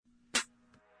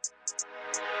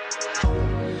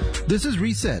This is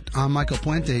Reset. I'm Michael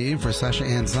Puente in for Sasha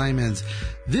Ann Simons.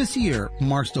 This year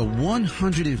marks the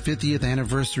 150th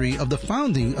anniversary of the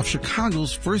founding of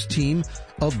Chicago's first team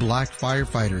of Black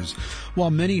firefighters.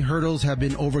 While many hurdles have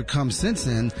been overcome since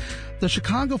then, the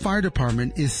Chicago Fire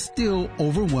Department is still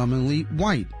overwhelmingly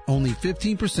white. Only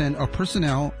 15% of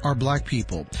personnel are black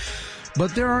people.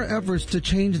 But there are efforts to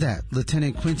change that.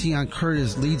 Lieutenant Quention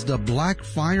Curtis leads the Black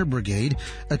Fire Brigade,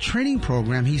 a training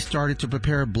program he started to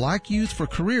prepare black youth for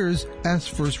careers as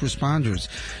first responders.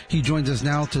 He joins us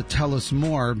now to tell us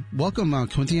more. Welcome,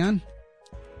 Quention.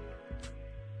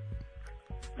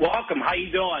 Welcome. How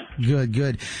you doing?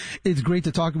 Good. It's great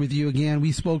to talk with you again.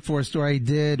 We spoke for a story I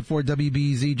did for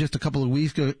WBZ just a couple of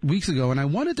weeks ago, and I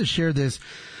wanted to share this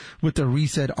with the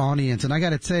Reset audience. And I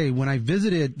got to say, when I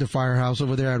visited the firehouse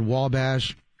over there at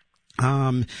Wabash,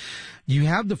 you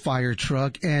have the fire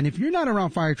truck, and if you're not around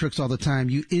fire trucks all the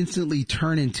time, you instantly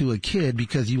turn into a kid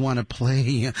because you want to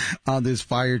play on this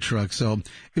fire truck. So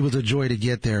it was a joy to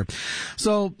get there.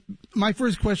 So my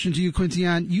first question to you,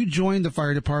 Quention, you joined the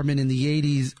fire department in the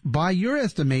 80s. By your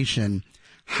estimation,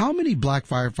 how many black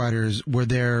firefighters were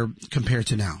there compared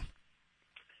to now?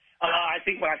 I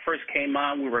think when I first came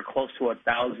on, we were close to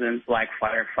 1,000 black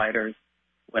firefighters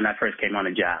when I first came on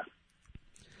the job.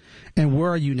 And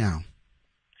where are you now?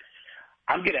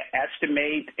 I'm going to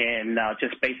estimate, and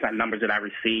just based on numbers that I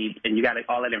received, and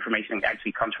all that information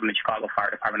actually comes from the Chicago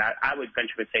Fire Department. I would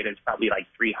venture to say there's probably like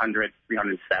 300,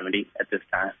 370 at this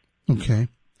time. Okay.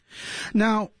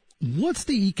 Now, what's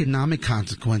the economic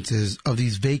consequences of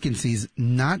these vacancies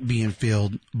not being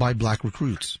filled by black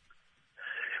recruits?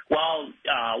 Well,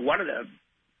 one of the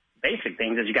basic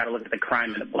things is you got to look at the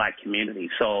crime in the black community.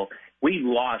 So we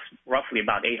lost roughly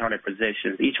about 800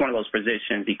 positions. Each one of those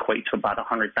positions equate to about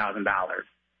 $100,000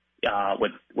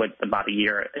 with about a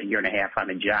year and a half on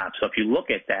the job. So if you look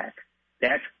at that,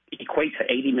 that equates to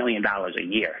 $80 million a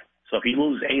year. So if you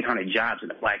lose 800 jobs in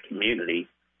the black community,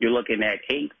 you're looking at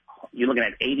 $80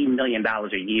 million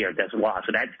a year that's lost.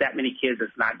 So that's that many kids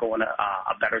that's not going to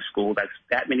a better school. That's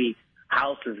that many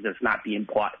houses that's not being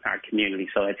bought in our community.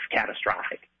 So it's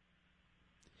catastrophic.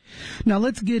 Now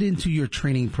let's get into your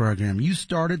training program. You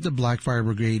started the Black Fire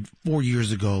Brigade 4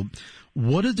 years ago.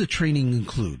 What does the training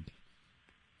include?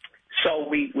 So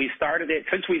we started it,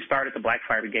 since we started the Black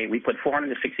Fire Brigade, we put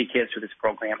 460 kids through this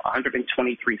program,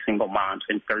 123 single moms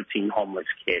and 13 homeless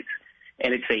kids.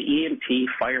 And it's a EMT,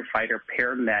 firefighter,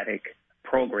 paramedic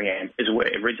program is where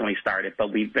it originally started,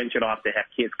 but we ventured off to have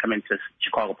kids come into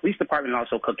Chicago Police Department and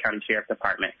also Cook County Sheriff's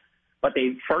Department. But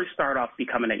they first start off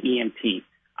becoming an EMT.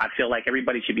 I feel like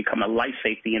everybody should become a life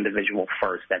safety individual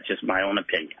first. That's just my own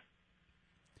opinion.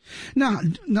 Now,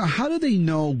 how do they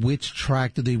know which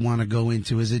track do they want to go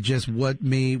into? Is it just what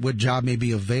job may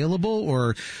be available,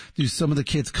 or do some of the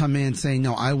kids come in saying,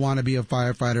 no, I want to be a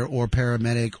firefighter or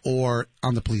paramedic or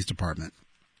on the police department?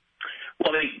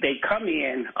 Well, they come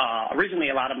in, originally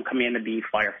a lot of them come in to be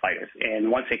firefighters. And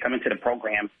once they come into the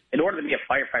program, in order to be a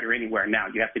firefighter anywhere now,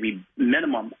 you have to be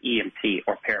minimum EMT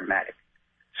or paramedic.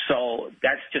 So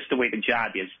that's just the way the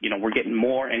job is. You know, we're getting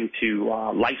more into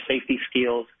life safety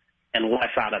skills and less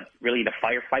out of really the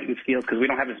firefighting skills because we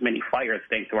don't have as many fires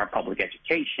thanks to our public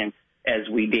education as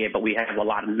we did, but we have a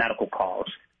lot of medical calls.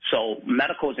 So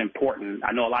medical is important.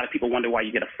 I know a lot of people wonder why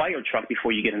you get a fire truck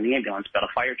before you get an ambulance, but a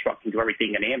fire truck can do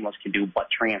everything an ambulance can do but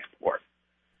transport.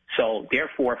 So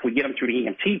therefore, if we get them through the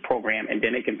EMT program, and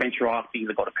then they can venture off to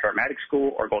either go to paramedic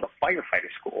school or go to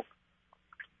firefighter school.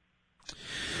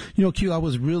 You know, Q,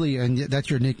 and that's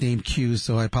your nickname, Q,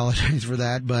 so I apologize for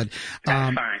that. But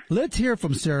let's hear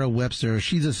from Sarah Webster.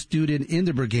 She's a student in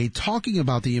the brigade talking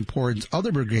about the importance of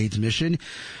the brigade's mission.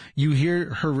 You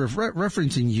hear her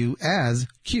referencing you as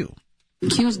Q.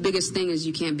 Q's biggest thing is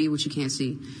you can't be what you can't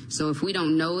see. So if we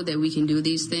don't know that we can do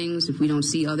these things, if we don't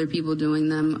see other people doing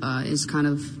them, it's kind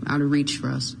of out of reach for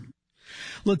us.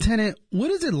 Lieutenant, what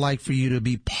is it like for you to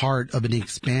be part of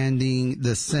expanding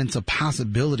the sense of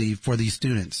possibility for these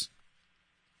students?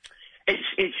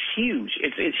 It's huge.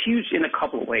 It's huge in a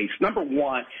couple of ways. Number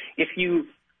one, if you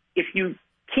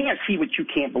can't see what you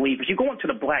can't believe, if you go into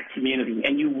the black community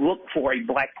and you look for a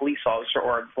black police officer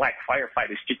or a black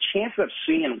firefighter, your chance of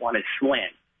seeing one is slim.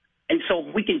 And so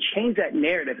if we can change that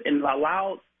narrative and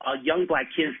allow young black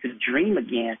kids to dream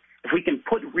again, if we can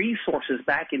put resources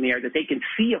back in there that they can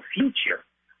see a future,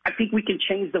 I think we can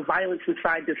change the violence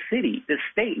inside the city, the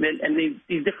state, and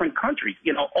these different countries,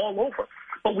 you know, all over.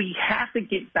 But we have to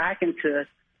get back into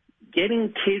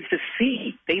getting kids to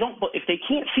see. If they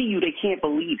can't see you, they can't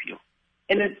believe you.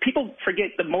 And then people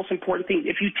forget the most important thing.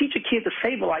 If you teach a kid to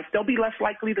save a life, they'll be less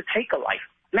likely to take a life.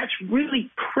 And that's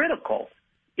really critical,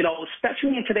 you know, especially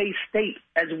especially in today's state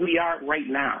as we are right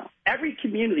now. Every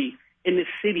community in this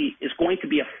city is going to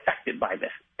be affected by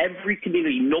this. Every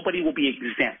community, nobody will be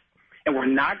exempt. And we're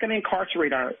not going to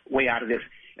incarcerate our way out of this,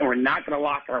 and we're not going to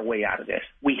lock our way out of this.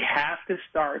 We have to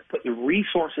start putting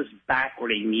resources back where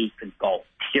they need to go,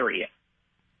 period.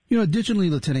 You know, additionally,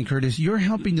 Lieutenant Curtis, you're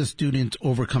helping the students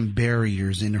overcome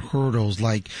barriers and hurdles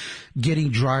like getting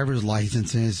driver's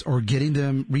licenses or getting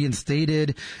them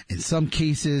reinstated. In some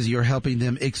cases, you're helping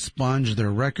them expunge their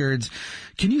records.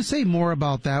 Can you say more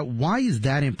about that? Why is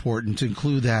that important to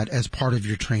include that as part of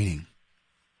your training?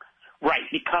 Right,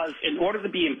 because in order to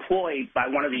be employed by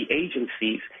one of the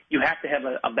agencies, you have to have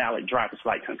a valid driver's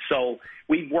license. So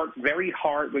we've worked very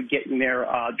hard with getting their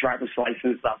driver's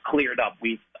license cleared up.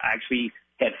 We've actually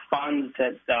had funds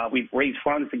that we've raised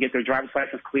funds to get their driver's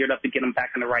license cleared up to get them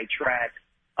back on the right track.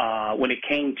 When it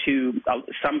came to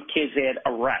some kids had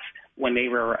arrest when they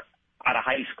were out of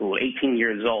high school, 18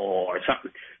 years old or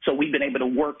something. So we've been able to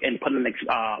work and put them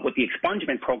with the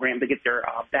expungement program to get their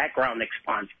background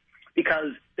expunged,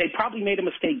 because they probably made a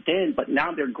mistake then, but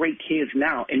now they're great kids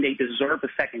now, and they deserve a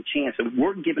second chance. And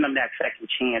we're giving them that second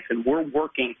chance, and we're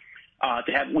working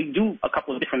we do a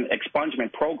couple of different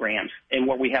expungement programs, and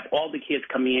where we have all the kids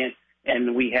come in,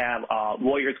 and we have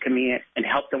lawyers come in and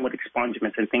help them with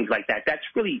expungements and things like that. That's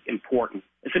really important.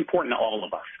 It's important to all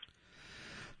of us.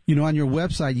 You know, on your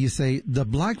website, you say the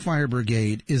Black Fire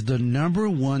Brigade is the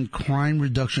 #1 crime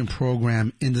reduction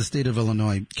program in the state of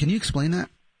Illinois. Can you explain that?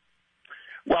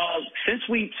 Well,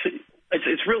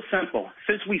 it's real simple.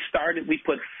 Since we started, we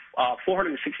put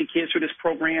 460 kids through this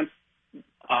program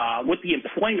with the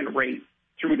employment rate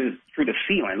through the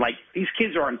ceiling. Like, these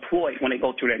kids are employed when they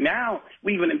go through that. Now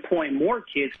we even employ more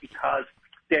kids because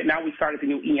now we started the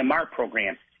new EMR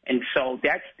program. And so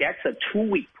that's a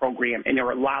 2-week program, and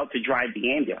they're allowed to drive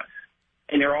the ambulance.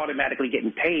 And they're automatically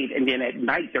getting paid. And then at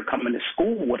night they're coming to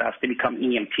school with us to become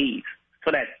EMTs.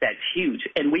 So that's huge.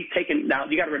 And we've taken, now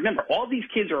you got to remember, all these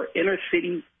kids are inner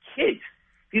city kids.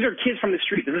 These are kids from the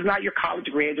street. This is not your college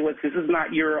graduates. This is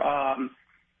not your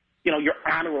your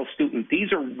honor roll student.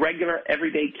 These are regular,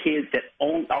 everyday kids that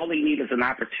all they need is an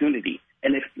opportunity.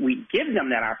 And if we give them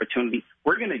that opportunity,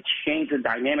 we're going to change the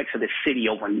dynamics of the city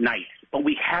overnight. But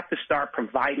we have to start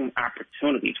providing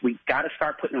opportunities. We've got to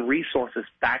start putting resources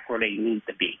back where they need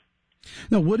to be.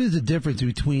 Now, what is the difference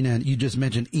between, and you just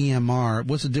mentioned EMR,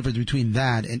 what's the difference between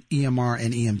that and EMR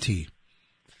and EMT?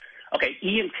 Okay,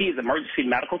 EMT is emergency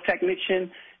medical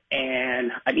technician,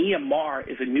 and an EMR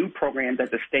is a new program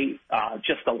that the state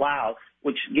just allowed,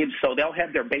 which gives, so they'll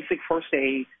have their basic first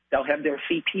aid, they'll have their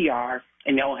CPR,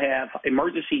 and they'll have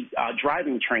emergency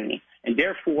driving training. And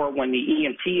therefore, when the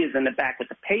EMT is in the back with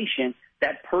the patient,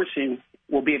 that person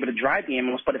will be able to drive the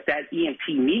ambulance. But if that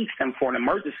EMT needs them for an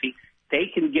emergency, they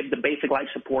can give the basic life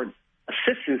support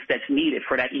assistance that's needed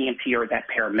for that EMT or that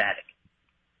paramedic.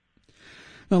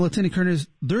 Now, Lieutenant Curtis,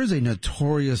 there's a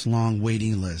notorious long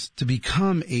waiting list to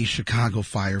become a Chicago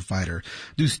firefighter.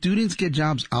 Do students get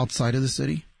jobs outside of the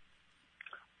city?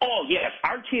 Oh, yes.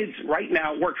 Our kids right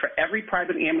now work for every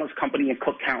private ambulance company in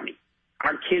Cook County.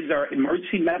 Our kids are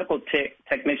emergency medical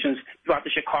technicians throughout the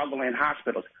Chicagoland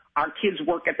hospitals. Our kids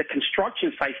work at the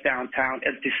construction sites downtown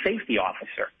as the safety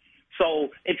officer. So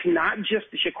it's not just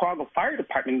the Chicago Fire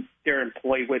Department they're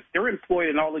employed with. They're employed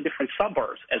in all the different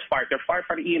suburbs as they're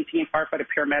firefighter EMT and firefighter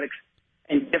paramedics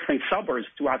in different suburbs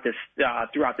throughout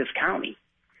this county.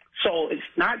 So it's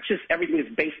not just everything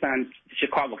is based on the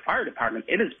Chicago Fire Department.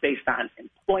 It is based on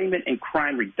employment and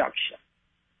crime reduction.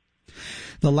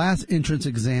 The last entrance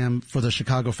exam for the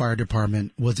Chicago Fire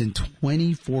Department was in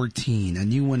 2014. A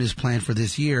new one is planned for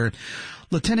this year.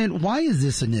 Lieutenant, why is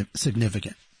this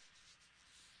significant?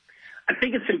 I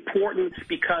think it's important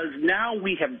because now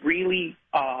we have really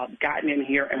gotten in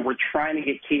here and we're trying to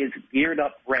get kids geared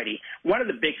up, ready. One of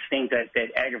the big things that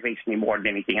aggravates me more than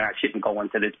anything, and I shouldn't go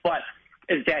into this, but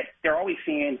is that they're always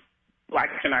saying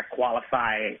blacks are not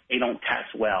qualified, they don't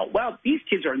test well. Well, these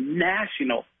kids are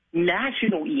national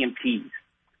EMTs,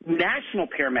 national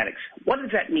paramedics. What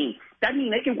does that mean? That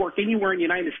means they can work anywhere in the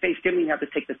United States. They don't even have to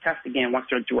take the test again once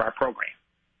they're through our program.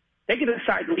 They can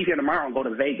decide to leave here tomorrow and go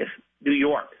to Vegas, New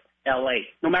York, L.A.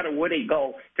 No matter where they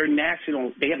go, they're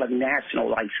national. They have a national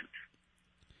license.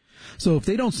 So if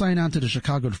they don't sign on to the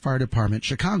Chicago Fire Department,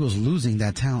 Chicago's losing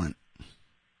that talent.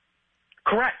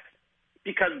 Correct,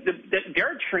 because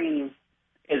their training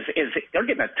is they're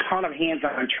getting a ton of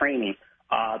hands-on training.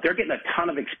 They're getting a ton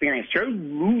of experience. They're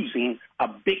losing a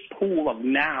big pool of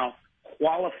now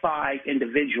qualified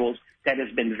individuals that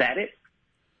has been vetted.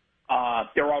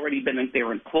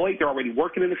 They're employed. They're already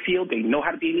working in the field. They know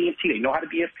how to be an EMT. They know how to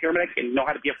be a paramedic. They know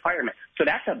how to be a fireman. So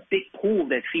that's a big pool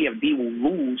that CFD will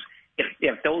lose if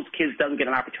kids doesn't get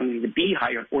an opportunity to be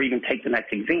hired or even take the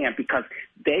next exam because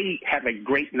they have a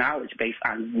great knowledge base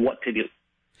on what to do.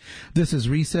 This is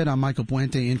Reset. I'm Michael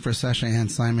Puente in for Sasha Ann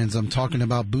Simons. I'm talking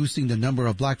about boosting the number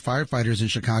of black firefighters in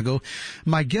Chicago.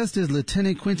 My guest is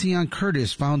Lieutenant Quention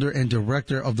Curtis, founder and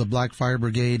director of the Black Fire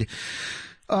Brigade.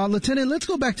 Lieutenant, let's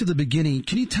go back to the beginning.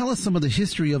 Can you tell us some of the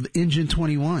history of Engine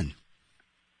 21?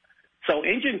 So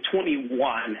Engine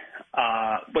 21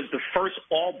 was the first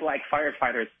all-black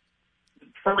firefighters,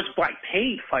 first black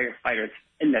paid firefighters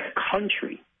in the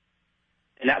country.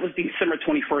 And that was December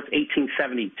 21st,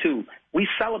 1872. We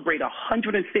celebrate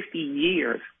 150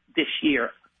 years this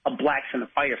year of blacks in the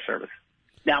fire service.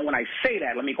 Now, when I say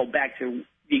that, let me go back to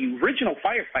the original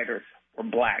firefighters were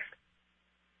black,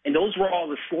 and those were all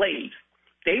the slaves.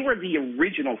 They were the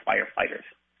original firefighters.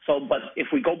 So, but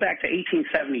if we go back to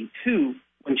 1872,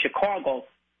 in Chicago,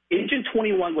 Engine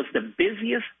 21 was the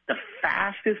busiest, the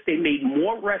fastest. They made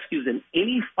more rescues than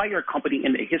any fire company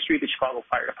in the history of the Chicago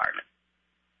Fire Department.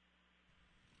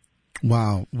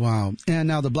 Wow, wow. And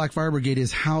now the Black Fire Brigade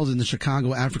is housed in the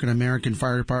Chicago African American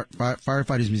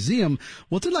Firefighters Museum.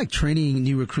 What's it like training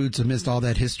new recruits amidst all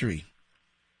that history?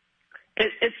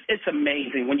 It's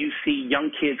amazing when you see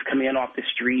young kids come in off the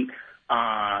street,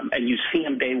 and you see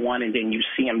them day one and then you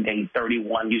see them day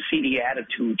 31. You see the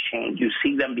attitude change. You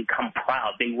see them become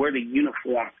proud. They wear the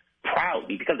uniform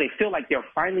proudly because they feel like they're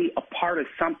finally a part of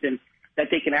something that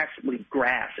they can actually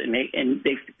grasp, and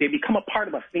they become a part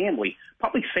of a family.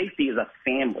 Public safety is a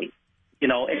family, you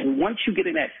know, and once you get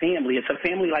in that family, it's a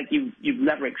family like you've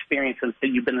never experienced until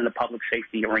you've been in the public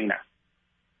safety arena.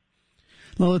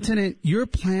 Well, Lieutenant, you're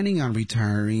planning on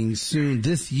retiring soon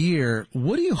this year.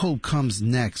 What do you hope comes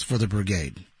next for the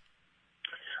brigade?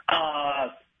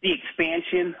 The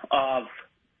expansion of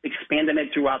expanding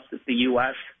it throughout the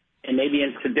U.S. and maybe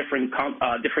into different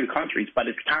countries. But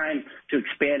it's time to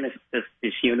expand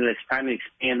this unit. It's time to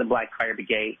expand the Black Fire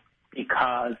Brigade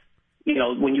because, you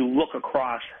know, when you look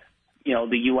across, you know,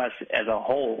 the U.S. as a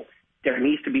whole, there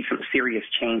needs to be some serious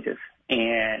changes.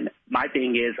 And my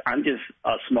thing is I'm just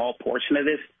a small portion of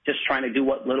this, just trying to do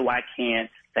what little I can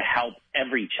to help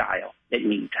every child that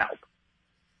needs help.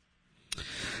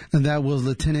 And that was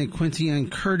Lieutenant Quention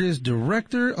Curtis,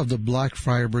 director of the Black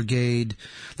Fire Brigade.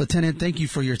 Lieutenant, thank you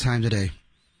for your time today.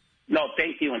 No,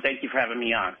 thank you, and thank you for having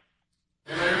me on.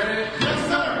 Yes,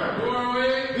 sir.